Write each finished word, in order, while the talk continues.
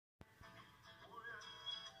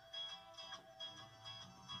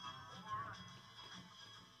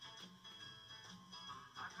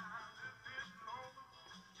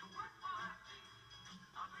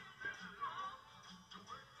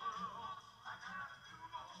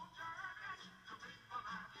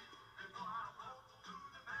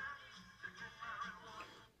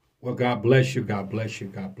Well, God bless you. God bless you.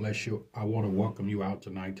 God bless you. I want to welcome you out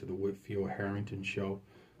tonight to the Whitfield Harrington Show.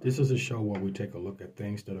 This is a show where we take a look at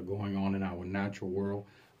things that are going on in our natural world,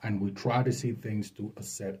 and we try to see things through a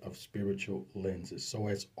set of spiritual lenses. So,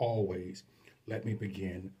 as always, let me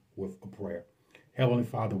begin with a prayer. Heavenly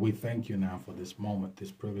Father, we thank you now for this moment,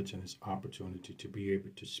 this privilege, and this opportunity to be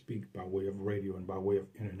able to speak by way of radio and by way of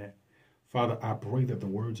internet. Father, I pray that the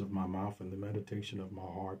words of my mouth and the meditation of my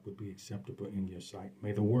heart would be acceptable in your sight.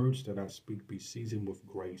 May the words that I speak be seasoned with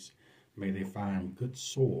grace. May they find good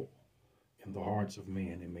soil in the hearts of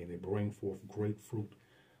men, and may they bring forth great fruit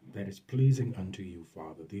that is pleasing unto you,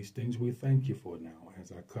 Father. These things we thank you for now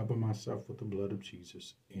as I cover myself with the blood of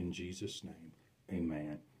Jesus. In Jesus' name,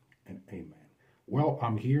 amen and amen. Well,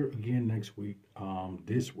 I'm here again next week,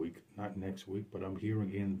 this week, not next week, but I'm here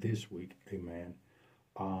again this week, amen.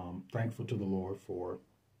 Thankful to the Lord for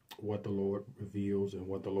what the Lord reveals and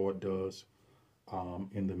what the Lord does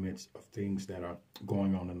in the midst of things that are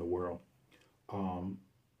going on in the world.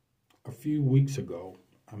 A few weeks ago,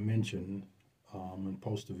 I mentioned and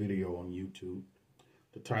posted a video on YouTube.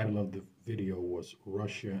 The title of the video was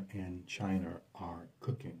Russia and China Are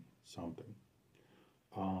Cooking Something.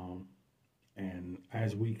 And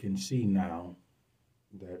as we can see now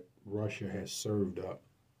that Russia has served up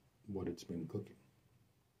what it's been cooking.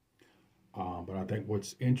 But I think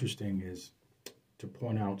what's interesting is to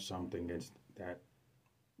point out something is that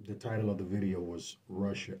the title of the video was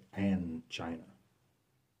Russia and China.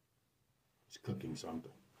 It's cooking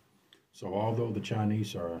something. So although the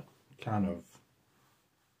Chinese are kind of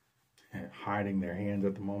hiding their hands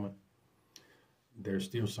at the moment, there's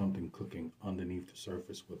still something cooking underneath the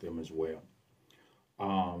surface with them as well.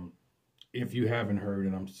 If you haven't heard,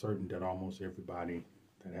 and I'm certain that almost everybody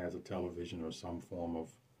that has a television or some form of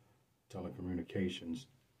telecommunications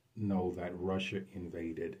know that Russia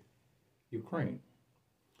invaded Ukraine.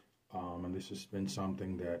 And this has been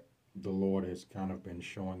something that the Lord has kind of been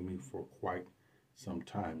showing me for quite some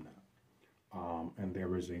time now. And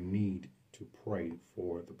there is a need to pray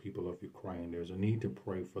for the people of Ukraine. There's a need to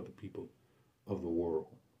pray for the people of the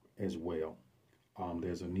world as well.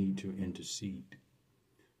 There's a need to intercede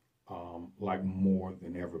like more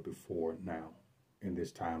than ever before now in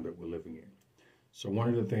this time that we're living in. So one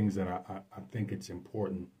of the things that I think it's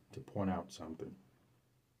important to point out something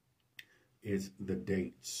is the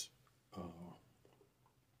dates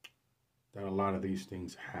that a lot of these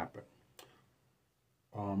things happen.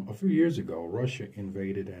 A few years ago, Russia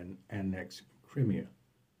invaded and annexed Crimea,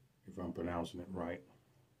 if I'm pronouncing it right.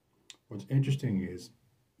 What's interesting is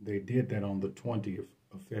they did that on the 20th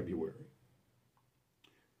of February.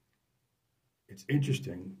 It's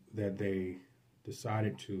interesting that they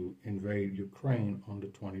decided to invade Ukraine on the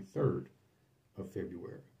 23rd of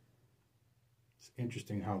February. It's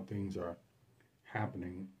interesting how things are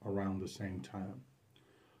happening around the same time.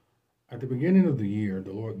 At the beginning of the year,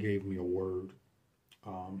 the Lord gave me a word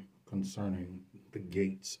concerning the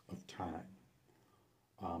gates of time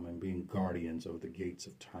and being guardians of the gates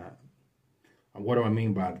of time. And what do I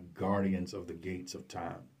mean by the guardians of the gates of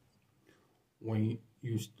time? When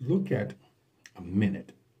you look at a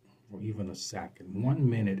minute, or even a second, 1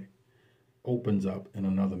 minute opens up and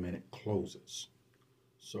another minute closes.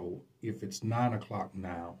 So if it's 9 o'clock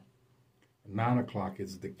now, 9 o'clock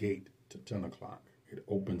is the gate to 10 o'clock. It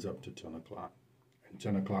opens up to 10 o'clock, and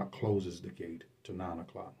 10 o'clock closes the gate to 9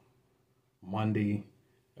 o'clock. Monday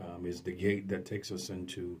is the gate that takes us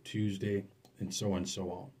into Tuesday, and so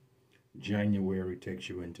on. January takes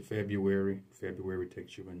you into February. February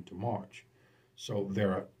takes you into March. So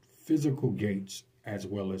there are physical gates as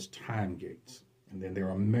well as time gates. And then there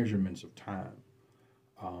are measurements of time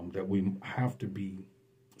that we have to be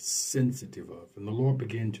sensitive of. And the Lord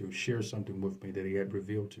began to share something with me that he had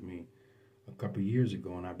revealed to me a couple of years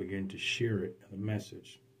ago, and I began to share it in a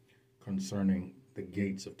message concerning the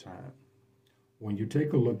gates of time. When you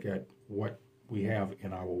take a look at what we have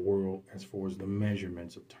in our world as far as the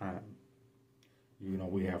measurements of time, you know,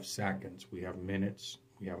 we have seconds, we have minutes,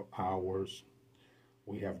 we have hours,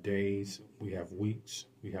 we have days, we have weeks,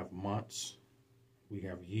 we have months, we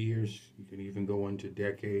have years. You can even go into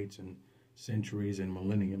decades and centuries and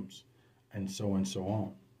millenniums, and so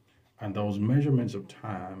on. And those measurements of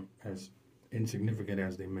time, as insignificant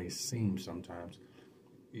as they may seem sometimes,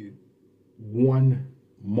 one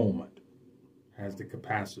moment has the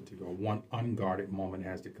capacity, or one unguarded moment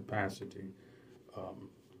has the capacity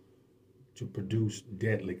to produce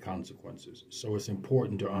deadly consequences. So it's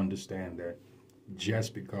important to understand that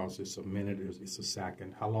just because it's a minute, it's a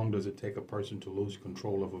second. How long does it take a person to lose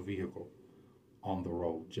control of a vehicle on the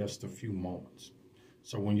road? Just a few moments.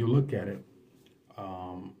 So when you look at it,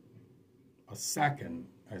 a second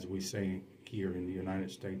as we say here in the United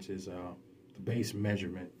States, is the base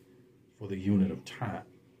measurement for the unit of time.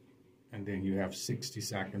 And then you have 60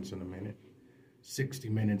 seconds in a minute, 60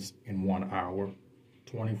 minutes in 1 hour,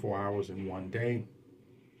 24 hours in 1 day,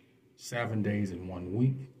 7 days in 1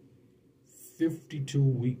 week, 52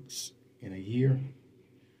 weeks in a year,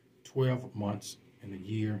 12 months in a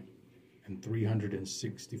year, and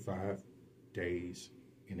 365 days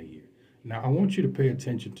in a year. Now, I want you to pay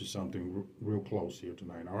attention to something real close here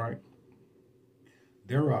tonight, all right?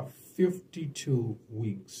 There are 52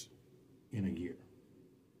 weeks in a year,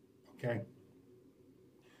 okay?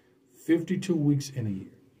 52 weeks in a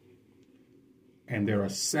year. And there are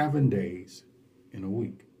 7 days in a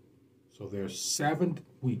week. So there's 7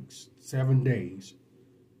 weeks, 7 days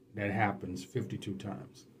that happens 52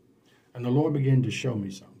 times. And the Lord began to show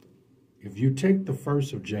me something. If you take the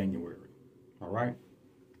 1st of January, all right,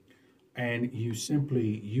 and you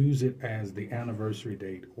simply use it as the anniversary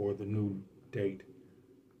date or the new date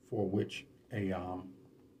for which a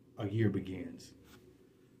year begins,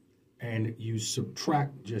 and you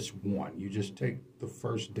subtract just 1, you just take the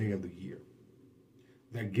first day of the year,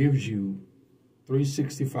 that gives you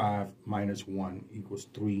 365 minus 1 equals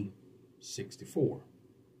 364.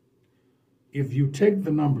 If you take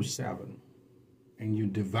the number 7 and you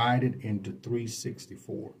divide it into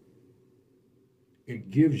 364,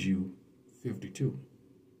 it gives you 52.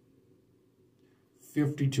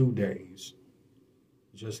 52 days,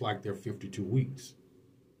 just like there are 52 weeks,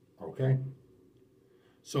 okay?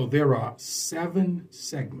 So there are 7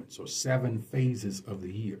 segments or 7 phases of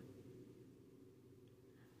the year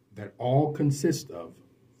that all consist of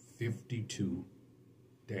 52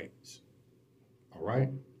 days, all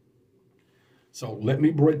right? So let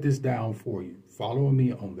me break this down for you. Follow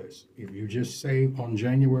me on this. If you just say on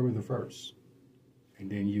January the 1st, and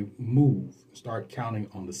then you move, start counting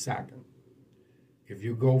on the 2nd. If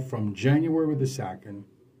you go from January the 2nd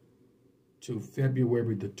to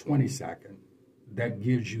February the 22nd, that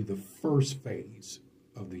gives you the first phase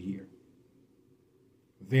of the year.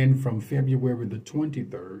 Then from February the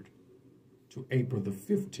 23rd to April the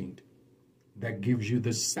 15th, that gives you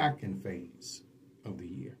the second phase of the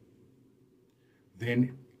year.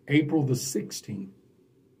 Then April the 16th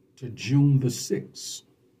to June the 6th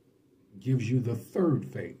gives you the third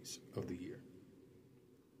phase of the year.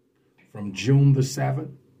 From June the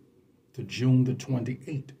 7th to June the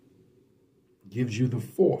 28th gives you the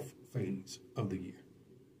fourth phase of the year.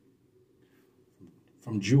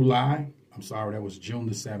 From July, that was June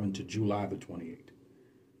the 7th to July the 28th.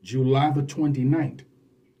 July the 29th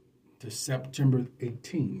to September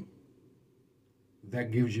 18th,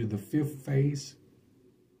 that gives you the fifth phase.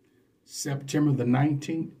 September the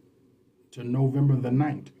 19th to November the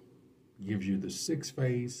 9th gives you the sixth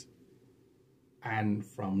phase. And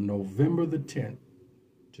from November the 10th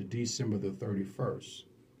to December the 31st,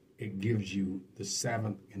 it gives you the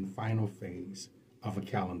seventh and final phase of a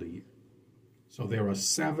calendar year. So there are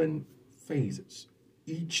 7 phases.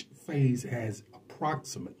 Each phase has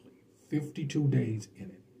approximately 52 days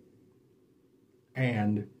in it.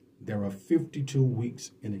 And there are 52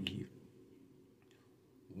 weeks in a year.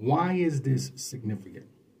 Why is this significant?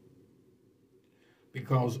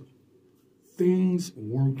 Because things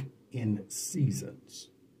work in seasons.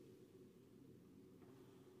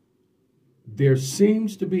 There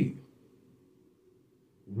seems to be,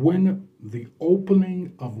 when the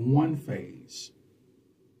opening of one phase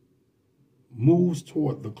moves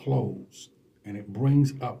toward the close and it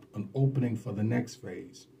brings up an opening for the next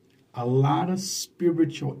phase, a lot of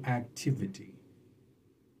spiritual activity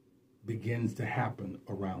begins to happen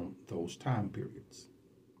around those time periods.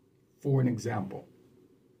 For an example,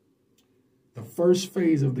 the first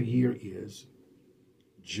phase of the year is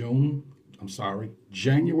January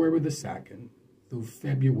the 2nd through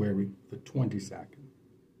February the 22nd.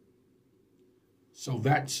 So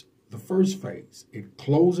that's the first phase. It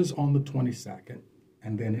closes on the 22nd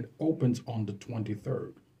and then it opens on the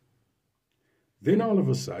 23rd. Then all of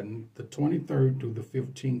a sudden, the 23rd to the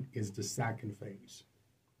 15th is the second phase.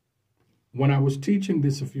 When I was teaching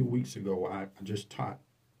this a few weeks ago, I just taught,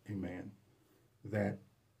 amen, that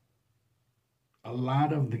a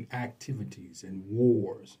lot of the activities and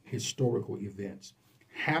wars, historical events,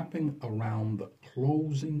 happen around the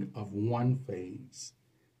closing of one phase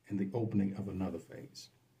and the opening of another phase.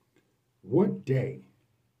 What day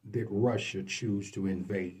did Russia choose to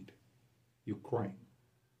invade Ukraine?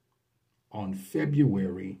 On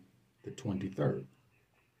February the 23rd,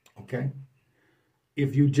 okay?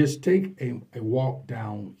 If you just take a walk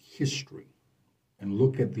down history and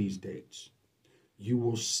look at these dates, you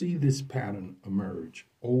will see this pattern emerge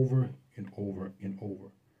over and over and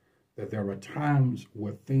over. that there are times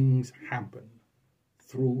where things happen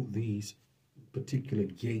through these particular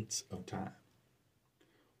gates of time.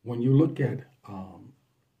 When you look at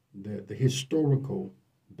the historical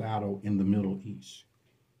battle in the Middle East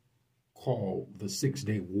called the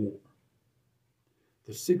 6-Day War,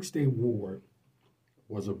 the 6-Day War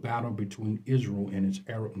was a battle between Israel and its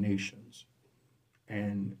Arab nations.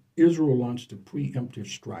 And Israel launched a preemptive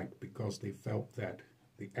strike because they felt that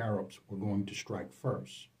the Arabs were going to strike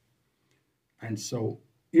first. And so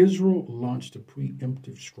Israel launched a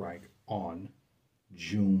preemptive strike on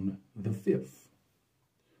June the 5th,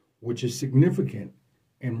 which is significant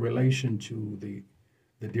in relation to the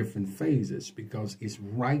different phases, because it's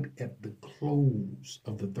right at the close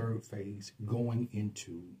of the third phase going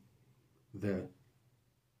into the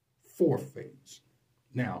fourth phase.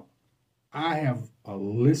 Now, I have a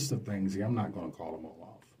list of things here, I'm not going to call them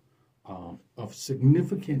all off, of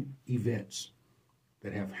significant events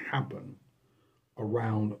that have happened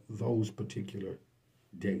around those particular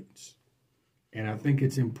dates. And I think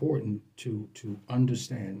it's important to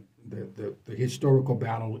understand the historical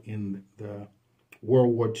battle in the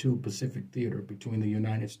World War II Pacific Theater between the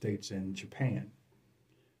United States and Japan,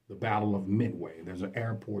 the Battle of Midway. There's an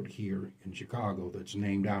airport here in Chicago that's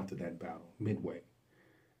named after that battle, Midway.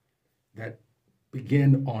 That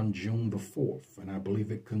began on June the 4th, and I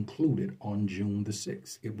believe it concluded on June the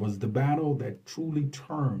 6th. It was the battle that truly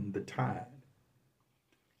turned the tide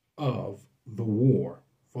of the war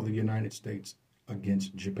for the United States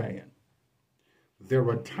against Japan. There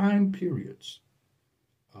are time periods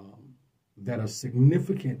that are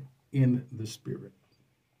significant in the spirit.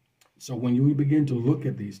 So when you begin to look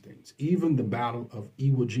at these things, even the Battle of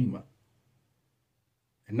Iwo Jima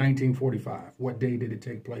in 1945, what day did it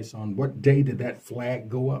take place on? What day did that flag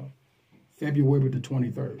go up? February the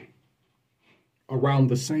 23rd. Around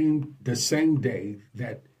the same day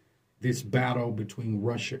that this battle between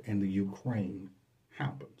Russia and the Ukraine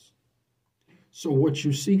happens. So what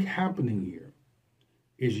you see happening here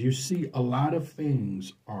is you see a lot of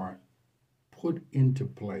things are put into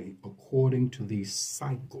play according to these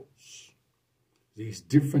cycles, these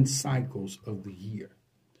different cycles of the year.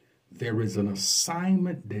 There is an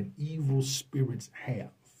assignment that evil spirits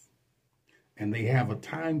have, and they have a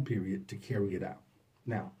time period to carry it out.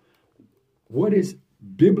 Now, what is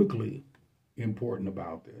biblically important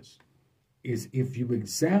about this is if you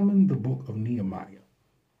examine the book of Nehemiah,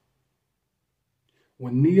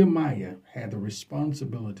 when Nehemiah had the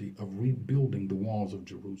responsibility of rebuilding the walls of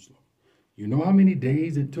Jerusalem, you know how many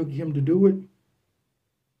days it took him to do it?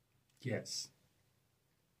 Yes,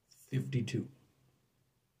 52.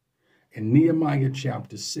 In Nehemiah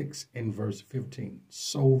chapter 6 and verse 15,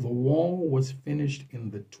 so the wall was finished in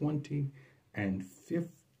the 25th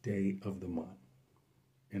day of the month,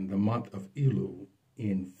 in the month of Elul,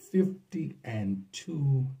 in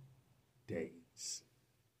 52 days.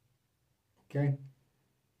 Okay?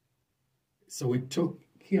 So it took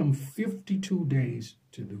him 52 days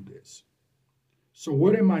to do this. So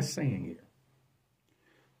what am I saying here?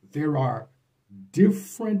 There are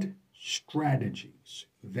different strategies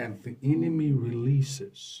that the enemy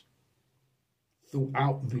releases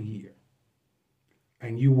throughout the year.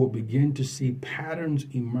 And you will begin to see patterns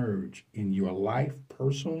emerge in your life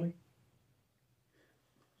personally.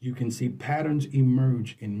 You can see patterns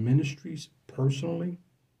emerge in ministries personally.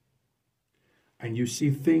 And you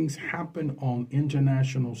see things happen on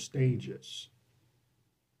international stages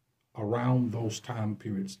around those time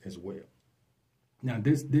periods as well. Now,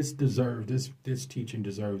 this teaching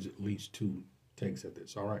deserves at least 2 takes at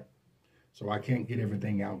this, all right? So I can't get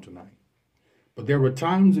everything out tonight. But there are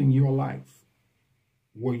times in your life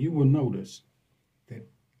where you will notice that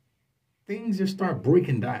things just start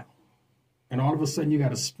breaking down. And all of a sudden, you got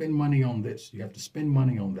to spend money on this. You have to spend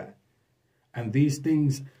money on that. And these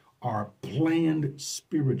things are planned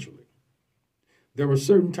spiritually. There are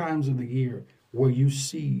certain times of the year where you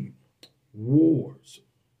see wars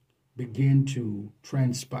begin to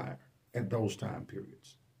transpire at those time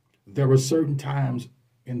periods. There are certain times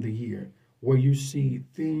in the year where you see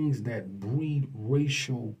things that breed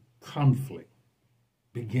racial conflict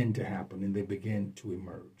begin to happen and they begin to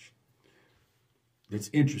emerge. It's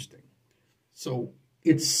interesting. So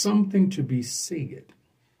it's something to be said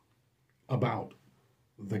about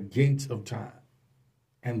the gates of time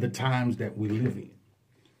and the times that we live in,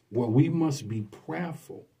 where we must be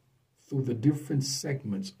prayerful through the different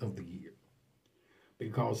segments of the year,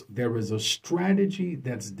 because there is a strategy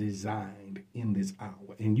that's designed in this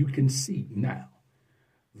hour. And you can see now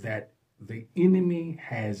that the enemy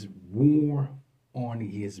has war on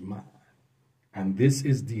his mind. And this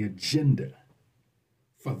is the agenda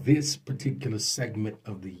for this particular segment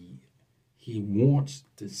of the year. He wants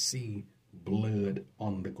to see blood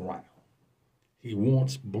on the ground. He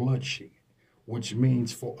wants bloodshed, which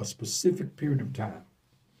means for a specific period of time,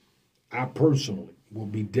 I personally will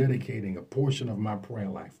be dedicating a portion of my prayer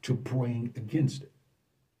life to praying against it.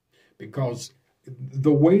 Because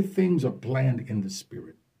the way things are planned in the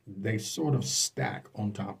spirit, they sort of stack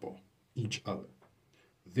on top of each other.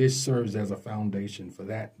 This serves as a foundation for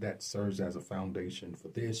that. That serves as a foundation for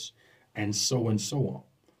this, and so on.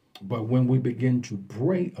 But when we begin to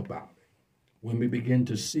pray about it, when we begin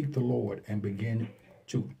to seek the Lord and begin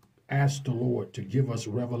to ask the Lord to give us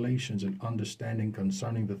revelations and understanding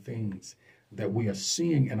concerning the things that we are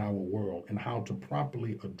seeing in our world and how to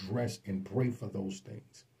properly address and pray for those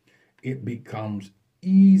things, it becomes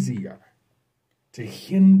easier to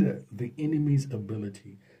hinder the enemy's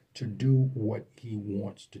ability to do what he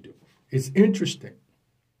wants to do. It's interesting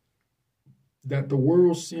that the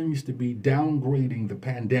world seems to be downgrading the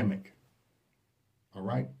pandemic. All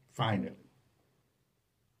right, finally.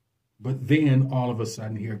 But then all of a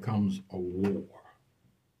sudden, here comes a war,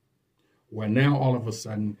 where now all of a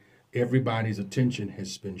sudden, everybody's attention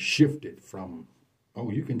has been shifted from, oh,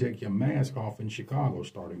 you can take your mask off in Chicago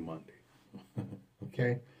starting Monday,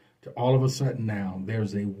 okay, to all of a sudden now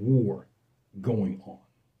there's a war going on.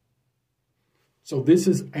 So this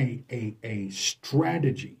is a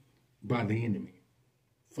strategy by the enemy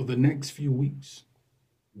for the next few weeks,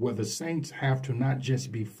 where the saints have to not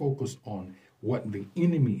just be focused on what the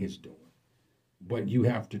enemy is doing, but you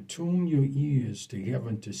have to tune your ears to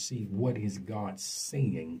heaven to see what is God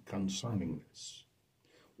saying concerning this.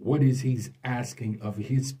 What is he asking of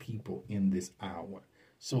his people in this hour,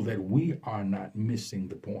 so that we are not missing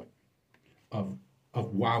the point of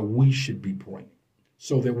why we should be praying,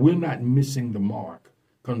 so that we're not missing the mark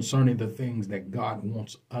concerning the things that God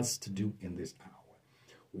wants us to do in this hour.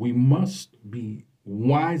 We must be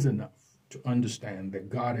wise enough to understand that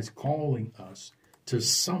God is calling us to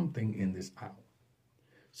something in this hour.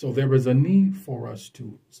 So there is a need for us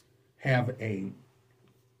to have a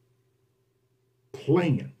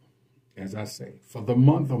plan, as I say, for the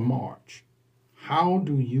month of March. How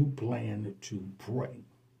do you plan to pray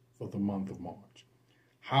for the month of March?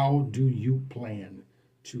 How do you plan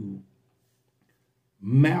to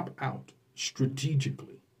map out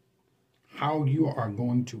strategically how you are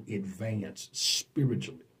going to advance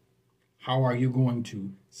spiritually? How are you going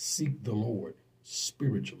to seek the Lord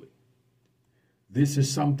spiritually? This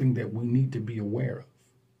is something that we need to be aware of.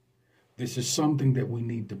 This is something that we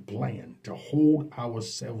need to plan, to hold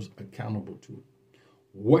ourselves accountable to.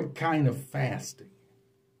 What kind of fasting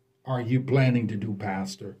are you planning to do,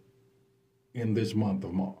 Pastor, in this month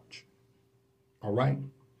of March? All right?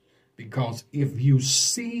 Because if you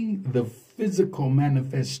see the physical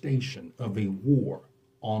manifestation of a war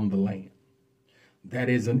on the land, that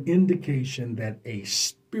is an indication that a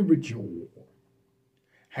spiritual war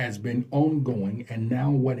has been ongoing, and now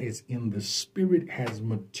what is in the spirit has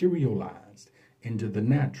materialized into the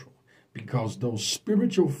natural, because those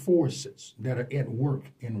spiritual forces that are at work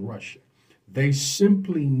in Russia, they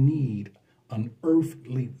simply need an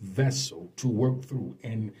earthly vessel to work through.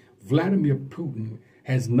 And Vladimir Putin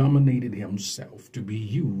has nominated himself to be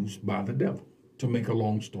used by the devil, to make a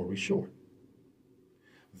long story short.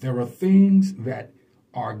 There are things that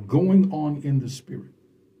are going on in the spirit,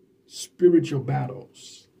 spiritual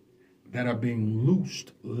battles that are being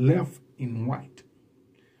loosed left and right.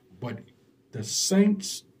 But the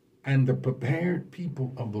saints and the prepared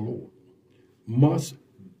people of the Lord must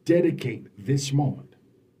dedicate this moment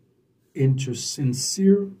into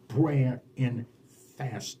sincere prayer and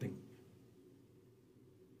fasting.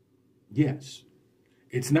 Yes,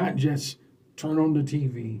 it's not just turn on the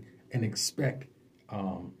TV and expect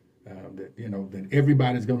that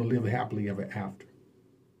everybody's going to live happily ever after,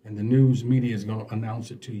 and the news media is going to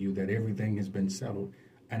announce it to you that everything has been settled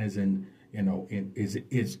and is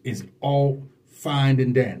all fine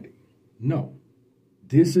and dandy. No,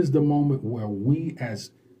 this is the moment where we,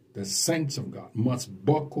 as the saints of God, must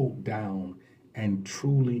buckle down and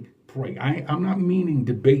truly pray. I'm not meaning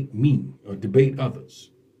debate me or debate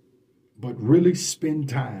others, but really spend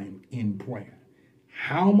time in prayer.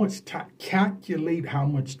 How much time? Calculate how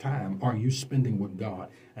much time are you spending with God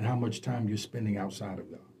and how much time you're spending outside of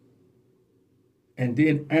God. And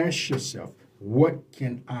then ask yourself, what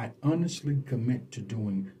can I honestly commit to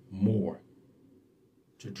doing more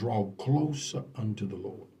to draw closer unto the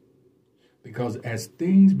Lord? Because as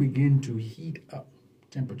things begin to heat up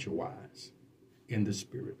temperature-wise in the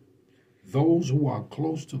spirit, those who are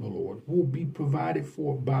close to the Lord will be provided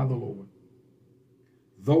for by the Lord.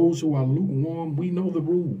 Those who are lukewarm, we know the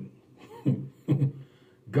rule.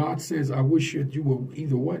 God says, I wish that you were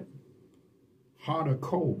either what? hot or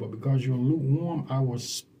cold, but because you're lukewarm, I will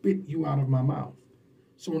spit you out of my mouth.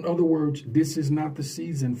 So in other words, this is not the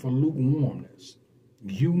season for lukewarmness.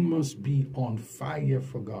 You must be on fire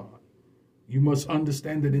for God. You must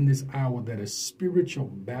understand that in this hour that a spiritual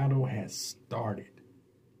battle has started.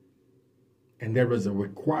 And there is a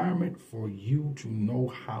requirement for you to know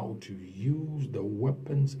how to use the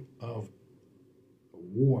weapons of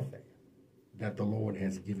warfare that the Lord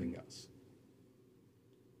has given us.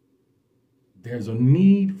 There's a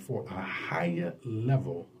need for a higher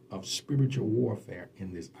level of spiritual warfare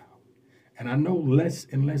in this hour. And I know less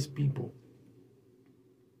and less people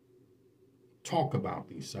talk about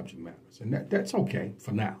these subject matters. And that's okay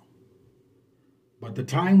for now. But the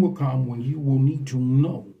time will come when you will need to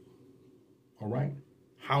know, all right,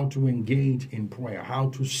 how to engage in prayer, how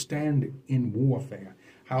to stand in warfare,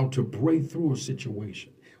 how to break through a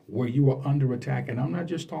situation where you are under attack. And I'm not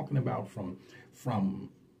just talking about from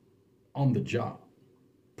on the job.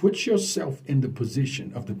 Put yourself in the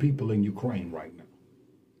position of the people in Ukraine right now,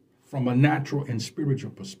 from a natural and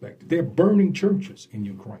spiritual perspective. They're burning churches in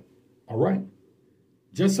Ukraine, all right?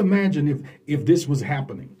 Just imagine if this was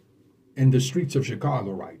happening in the streets of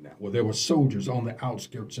Chicago right now, where there were soldiers on the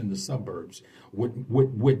outskirts in the suburbs with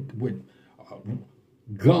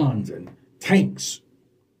guns and tanks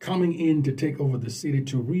coming in to take over the city,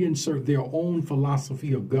 to reinsert their own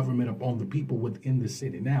philosophy of government upon the people within the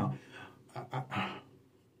city. Now,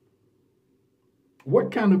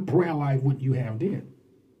 what kind of prayer life would you have then?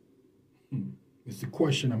 It's the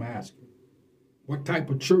question I'm asking. What type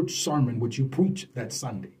of church sermon would you preach that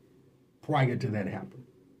Sunday prior to that happening?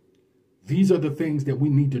 These are the things that we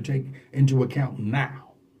need to take into account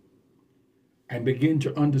now and begin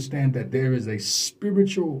to understand that there is a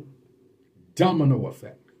spiritual domino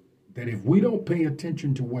effect, that if we don't pay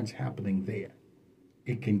attention to what's happening there,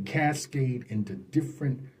 it can cascade into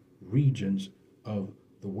different regions of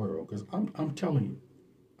the world. Because I'm telling you,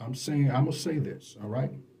 I'm going to say this, all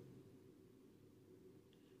right?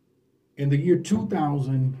 In the year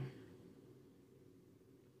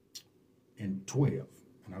 2012,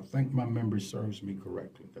 and I think my memory serves me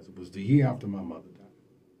correctly, because it was the year after my mother died.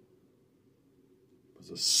 It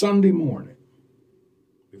was a Sunday morning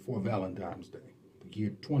before Valentine's Day, the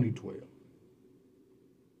year 2012.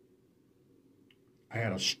 I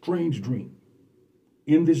had a strange dream.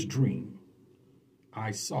 In this dream,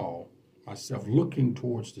 I saw myself looking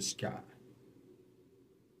towards the sky.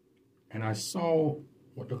 And I saw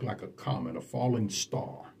what looked like a comet, a falling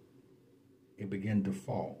star. It began to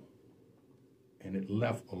fall. And it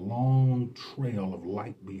left a long trail of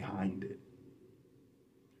light behind it.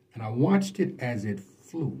 And I watched it as it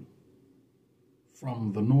flew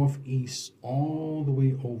from the northeast all the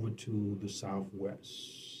way over to the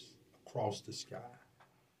southwest, across the sky.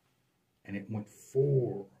 And it went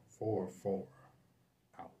far, far, far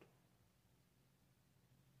out.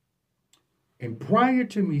 And prior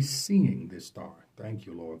to me seeing this star, thank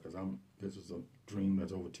you, Lord, because this is a dream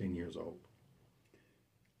that's over 10 years old.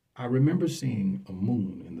 I remember seeing a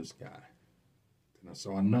moon in the sky. And I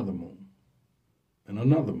saw another moon, and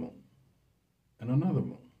another moon, and another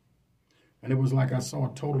moon. And it was like I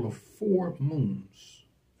saw a total of 4 moons.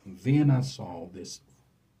 And then I saw this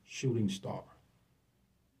shooting star.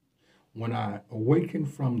 When I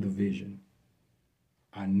awakened from the vision,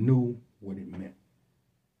 I knew what it meant.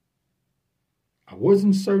 I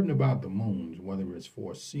wasn't certain about the moons, whether it's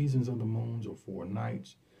 4 seasons of the moons or 4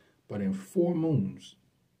 nights, but in 4 moons,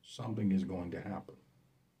 something is going to happen.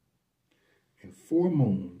 In 4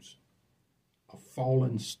 moons, a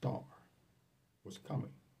fallen star was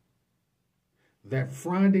coming. That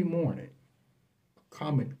Friday morning, a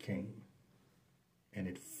comet came and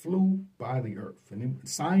it flew by the earth. And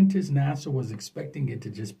scientists, NASA was expecting it to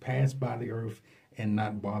just pass by the earth and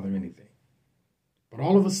not bother anything. But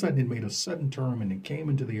all of a sudden, it made a sudden turn and it came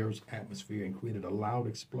into the earth's atmosphere and created a loud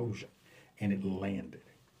explosion, and it landed.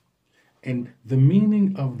 And the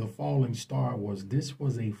meaning of the falling star was this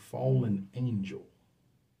was a fallen angel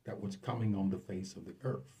that was coming on the face of the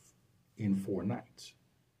earth in 4 nights,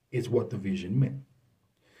 is what the vision meant.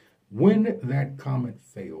 When that comet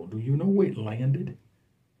fell, do you know where it landed?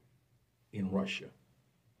 In Russia.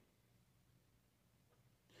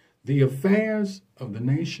 The affairs of the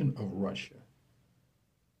nation of Russia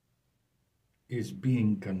is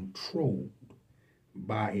being controlled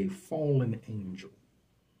by a fallen angel.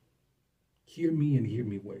 Hear me and hear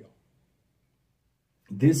me well.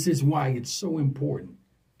 This is why it's so important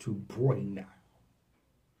to pray now.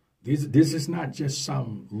 This is not just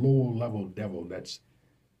some low-level devil that's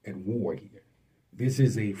at war here. This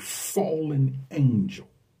is a fallen angel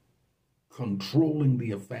controlling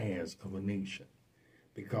the affairs of a nation.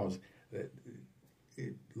 Because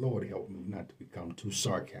Lord help me not to become too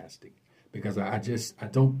sarcastic, because I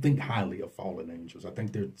don't think highly of fallen angels. I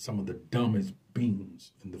think they're some of the dumbest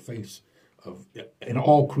beings in the face of, in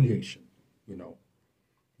all creation. You know,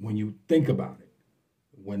 when you think about it,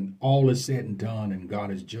 when all is said and done and God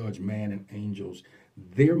has judged man and angels,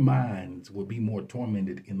 their minds will be more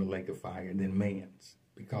tormented in the lake of fire than man's,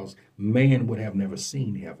 because man would have never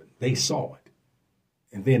seen heaven. They saw it,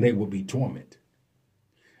 and then they will be tormented.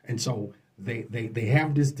 And so they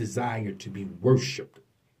have this desire to be worshiped.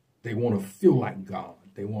 They want to feel like God.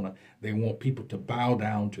 They want people to bow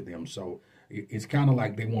down to them. So it's kind of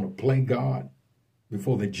like they want to play God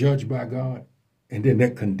before they're judged by God, and then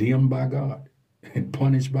they're condemned by God and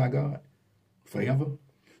punished by God forever.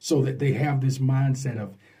 So that they have this mindset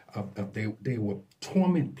of they will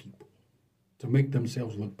torment people to make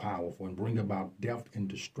themselves look powerful and bring about death and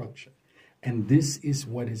destruction. And this is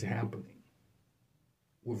what is happening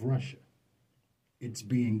with Russia. It's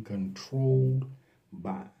being controlled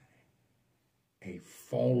by a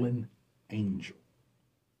fallen angel.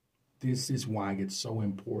 This is why it's so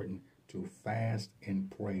important to fast and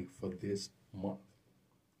pray for this month.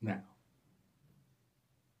 Now,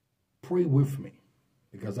 pray with me,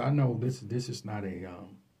 because I know this is not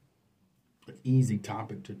an easy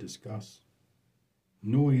topic to discuss,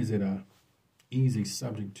 nor is it an easy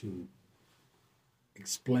subject to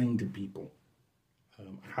explain to people.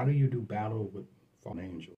 How do you do battle with fallen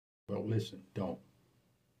angels? Well, listen, don't.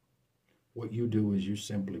 What you do is you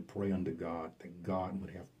simply pray unto God that God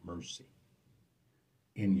would have mercy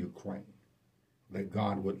in Ukraine, that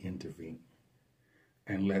God would intervene,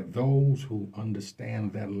 and let those who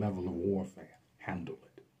understand that level of warfare handle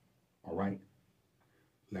it. All right?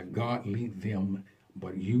 Let God lead them,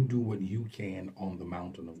 but you do what you can on the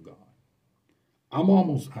mountain of God. I'm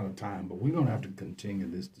almost out of time, but we're going to have to continue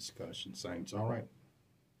this discussion, saints. All right?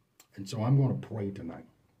 And so I'm going to pray tonight.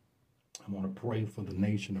 I'm going to pray for the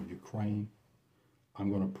nation of Ukraine. I'm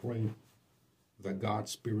going to pray that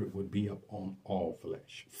God's Spirit would be up on all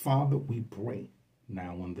flesh. Father, we pray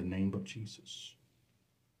now in the name of Jesus.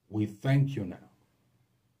 We thank you now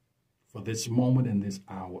for this moment and this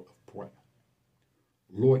hour of prayer.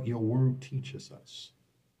 Lord, your word teaches us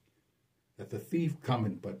that the thief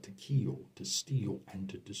cometh but to kill, to steal, and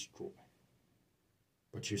to destroy.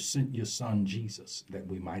 But you sent your son Jesus that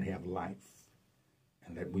we might have life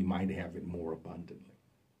and that we might have it more abundantly.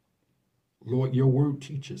 Lord, your word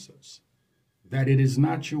teaches us that it is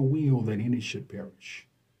not your will that any should perish,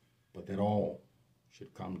 but that all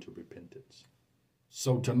should come to repentance.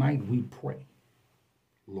 So tonight we pray,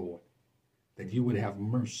 Lord, that you would have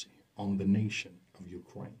mercy on the nation of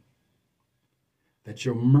Ukraine, that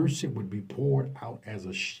your mercy would be poured out as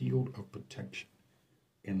a shield of protection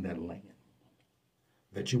in that land,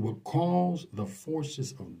 that you would cause the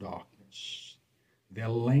forces of darkness, their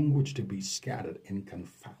language to be scattered and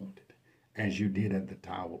confounded, as you did at the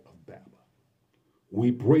Tower of Babel.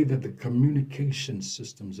 We pray that the communication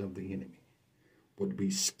systems of the enemy would be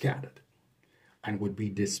scattered and would be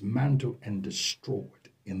dismantled and destroyed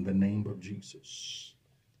in the name of Jesus.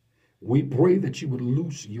 We pray that you would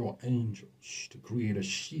loose your angels to create a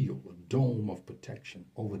shield, a dome of protection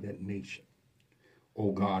over that nation,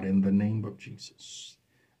 oh God, in the name of Jesus,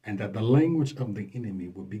 and that the language of the enemy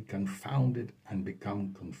would be confounded and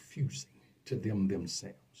become confusing to them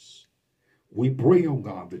themselves. We pray, oh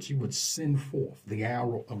God, that you would send forth the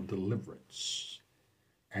arrow of deliverance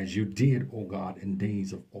as you did, oh God, in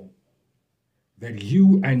days of old, that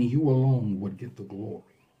you and you alone would get the glory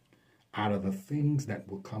out of the things that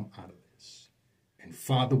will come out of this. And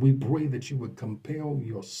Father, we pray that you would compel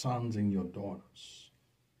your sons and your daughters,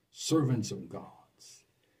 servants of God,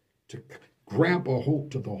 to grab a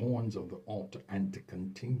hold to the horns of the altar and to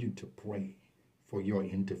continue to pray for your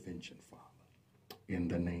intervention, Father, in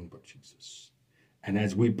the name of Jesus. And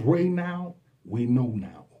as we pray now, we know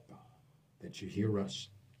now, oh God, that you hear us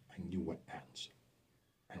and you will answer.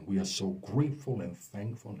 And we are so grateful and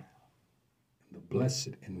thankful now. In the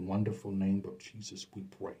blessed and wonderful name of Jesus, we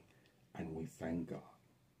pray and we thank God.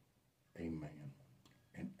 Amen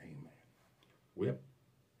and amen. Well,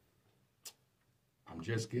 I'm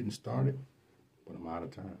just getting started, but I'm out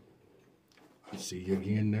of time. I'll see you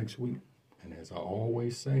again next week. And as I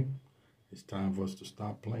always say, it's time for us to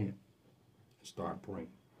stop playing and start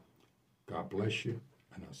praying. God bless you,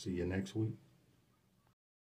 and I'll see you next week.